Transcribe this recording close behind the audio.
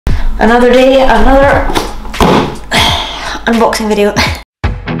Another day, another unboxing video.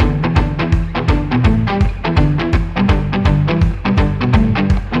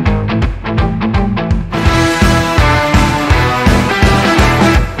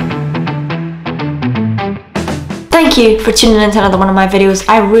 Thank you for tuning in to another one of my videos.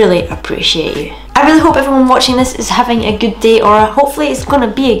 I really appreciate you. I really hope everyone watching this is having a good day, or hopefully it's going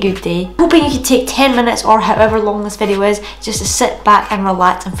to be a good day. Hoping you can take 10 minutes or however long this video is just to sit back and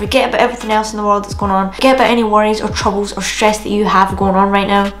relax and forget about everything else in the world that's going on. Forget about any worries or troubles or stress that you have going on right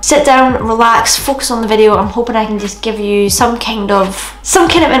now. Sit down, relax, focus on the video. I'm hoping I can just give you some kind of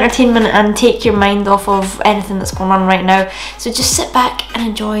entertainment and take your mind off of anything that's going on right now. So just sit back and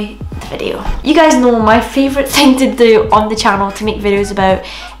enjoy the video. You guys know my favourite thing to do on the channel to make videos about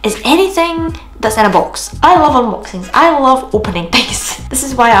is anything that's in a box. I love unboxings. I love opening things. This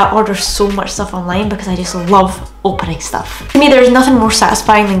is why I order so much stuff online, because I just love opening stuff. To me, there's nothing more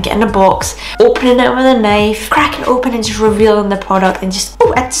satisfying than getting a box, opening it with a knife, cracking it open and just revealing the product, and just,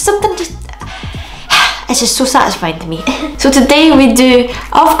 oh, it's something just, it's just so satisfying to me. So today we do,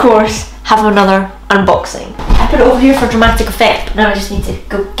 of course, have another unboxing. I put it over here for dramatic effect, but now I just need to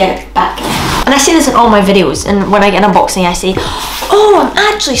go get it back. And I say this in all my videos, and when I get an unboxing I say, oh, I'm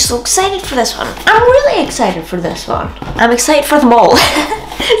actually so excited for this one. I'm really excited for this one. I'm excited for them all.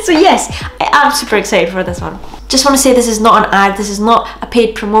 So yes, I am super excited for this one. Just want to say this is not an ad, this is not a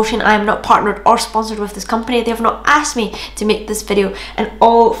paid promotion. I am not partnered or sponsored with this company. They have not asked me to make this video, and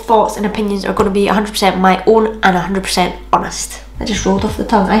all thoughts and opinions are going to be 100% my own and 100% honest. That just rolled off the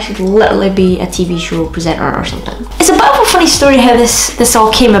tongue. I should literally be a TV show presenter or something. It's a bit of a funny story how this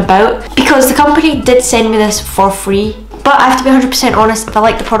all came about, because the company did send me this for free, but I have to be 100% honest. If I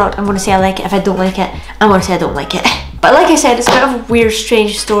like the product, I'm going to say I like it. If I don't like it, I'm going to say I don't like it. But like I said, it's a bit of a weird,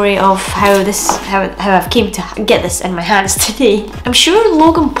 strange story of how I've came to get this in my hands today. I'm sure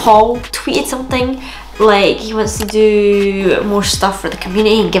Logan Paul tweeted something like he wants to do more stuff for the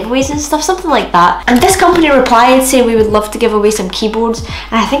community and giveaways and stuff, something like that. And this company replied saying we would love to give away some keyboards, and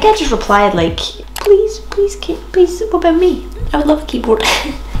I think I just replied like, please, what about me? I would love a keyboard.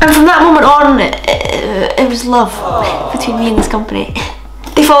 And from that moment on, it was love between me and this company.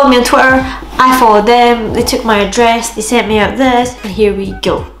 They followed me on Twitter, I followed them, they took my address, they sent me out this, and here we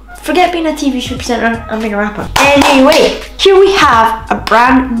go. Forget being a TV show presenter, I'm being a rapper. Anyway, here we have a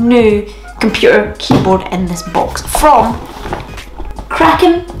brand new computer keyboard in this box from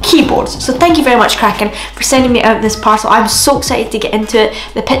Kraken Keyboards. So thank you very much, Kraken, for sending me out this parcel. I'm so excited to get into it.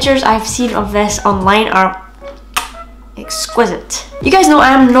 The pictures I've seen of this online are exquisite. You guys know I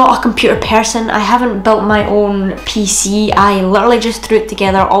am not a computer person. I haven't built my own PC. I literally just threw it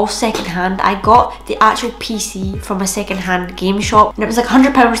together all secondhand. I got the actual PC from a secondhand game shop, and it was like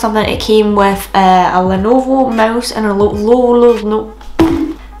 £100 or something. It came with a Lenovo mouse and a Lenovo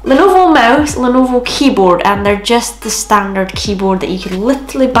mouse, Lenovo keyboard, and they're just the standard keyboard that you can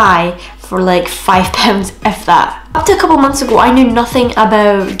literally buy for like £5, if that. Up to a couple months ago, I knew nothing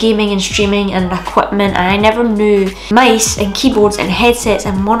about gaming and streaming and equipment, and I never knew mice and keyboards and headsets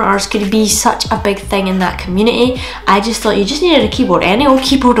and monitors could be such a big thing in that community. I just thought you just needed a keyboard. Any old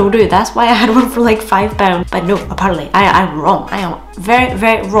keyboard will do. That's why I had one for like £5. But no, apparently I'm wrong. I am very,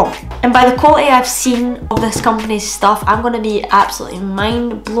 very wrong. And by the quality I've seen of this company's stuff, I'm going to be absolutely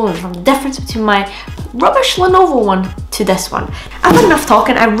mind blown from the difference between my rubbish Lenovo one to this one. I've had enough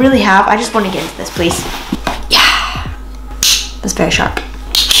talking, I really have. I just want to get into this, please. That's very sharp.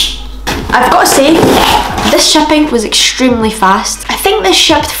 I've got to say, this shipping was extremely fast. I think this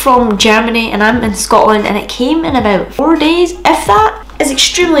shipped from Germany, and I'm in Scotland, and it came in about 4 days, if that. It's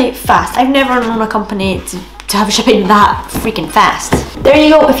extremely fast. I've never known a company to have shipping that freaking fast. There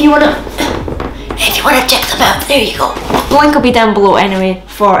you go. If you wanna check them out, there you go. The link will be down below anyway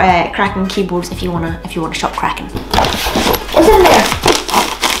for Kraken Keyboards if you wanna shop Kraken. What's in there?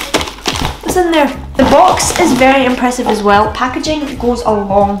 What's in there? The box is very impressive as well. Packaging goes a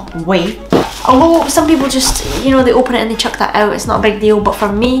long way. Although some people just, you know, they open it and they chuck that out, it's not a big deal, but for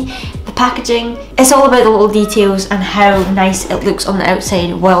me, the packaging, it's all about the little details and how nice it looks on the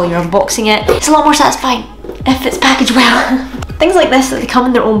outside while you're unboxing it. It's a lot more satisfying if it's packaged well. Things like this, that they come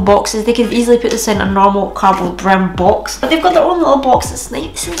in their own boxes, they could have easily put this in a normal cardboard brown box, but they've got their own little box. It's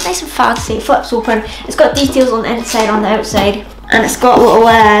nice and fancy. It flips open, it's got details on the inside, on the outside, and it's got little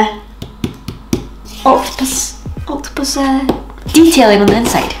octopus detailing on the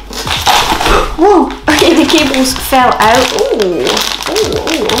inside. Whoa! Okay, the cables fell out. Ooh.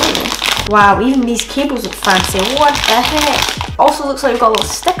 Wow, even these cables look fancy. What the heck? Also looks like we've got a little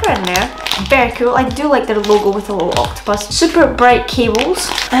sticker in there. Very cool. I do like their logo with a little octopus. Super bright cables.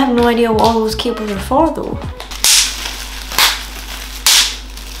 I have no idea what all those cables are for though.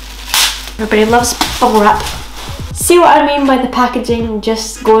 Everybody loves bubble wrap. See what I mean by the packaging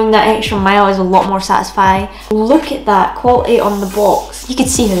just going that extra mile is a lot more satisfying. Look at that quality on the box. You can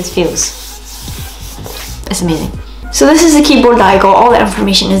see how this feels. It's amazing. So this is the keyboard that I got. All the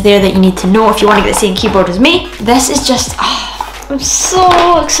information is there that you need to know if you want to get the same keyboard as me. This is just, I'm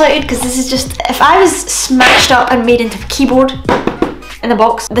so excited because this is just, if I was smashed up and made into a keyboard in the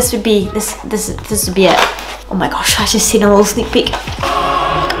box, this would be, this would be it. Oh my gosh, I just seen a little sneak peek.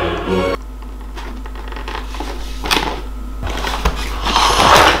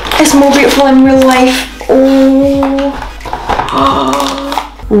 It's more beautiful in real life. Oh.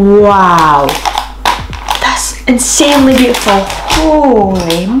 Wow. That's insanely beautiful.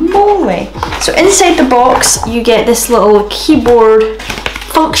 Holy moly. So inside the box, you get this little keyboard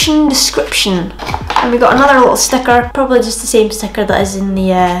function description. And we got another little sticker, probably just the same sticker that is in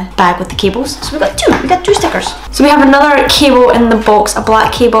the bag with the cables. So we got two stickers. So we have another cable in the box, a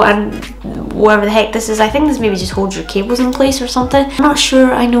black cable, and whatever the heck this is. I think this maybe just holds your cables in place or something. I'm not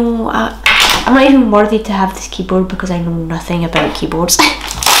sure, I know, I'm not even worthy to have this keyboard because I know nothing about keyboards.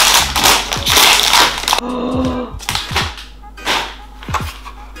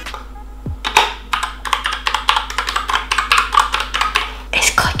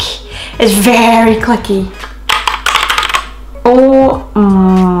 It's clicky. It's very clicky. Oh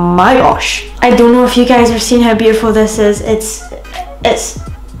my gosh. I don't know if you guys are seeing how beautiful this is. It's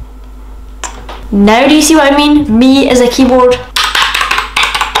now do you see what I mean? Me as a keyboard.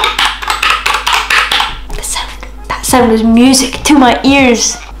 That sound is music to my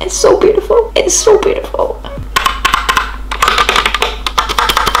ears. It's so beautiful. It's so beautiful.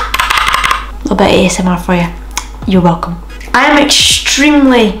 A little bit of ASMR for you. You're welcome. I am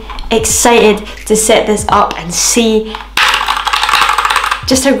extremely excited to set this up and see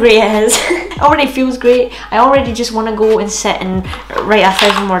just how great it is. It already feels great. I already just want to go and sit and write a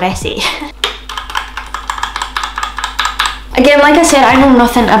 1,000-word essay. Again, like I said, I know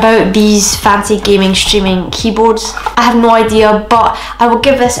nothing about these fancy gaming streaming keyboards. I have no idea, but I will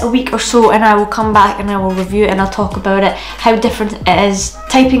give this a week or so and I will come back and I will review it and I'll talk about it, how different it is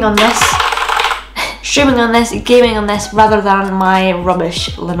typing on this, streaming on this, gaming on this, rather than my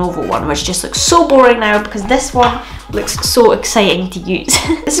rubbish Lenovo one, which just looks so boring now because this one looks so exciting to use.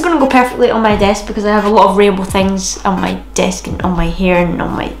 This is going to go perfectly on my desk because I have a lot of rainbow things on my desk and on my hair and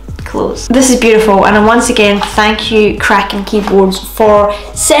on my clothes. This is beautiful, and once again, thank you Kraken Keyboards for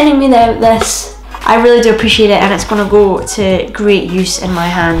sending me this. I really do appreciate it, and it's going to go to great use in my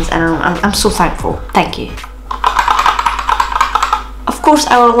hands, and I'm so thankful. Thank you. Of course,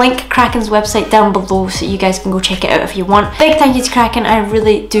 I will link Kraken's website down below so you guys can go check it out if you want. Big thank you to Kraken, I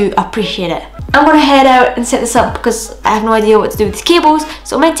really do appreciate it. I'm going to head out and set this up because I have no idea what to do with these cables,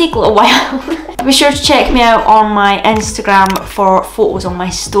 so it might take a little while. Be sure to check me out on my Instagram for photos on my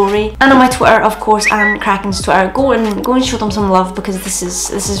story, and on my Twitter, of course, and Kraken's Twitter. Go and show them some love because this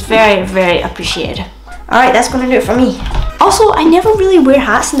is very, very appreciated. Alright, that's going to do it for me. Also, I never really wear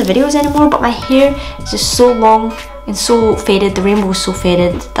hats in the videos anymore, but my hair is just so long and so faded. The rainbow was so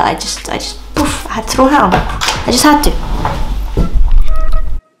faded that I just poof, I had to throw a hat on. I just had to.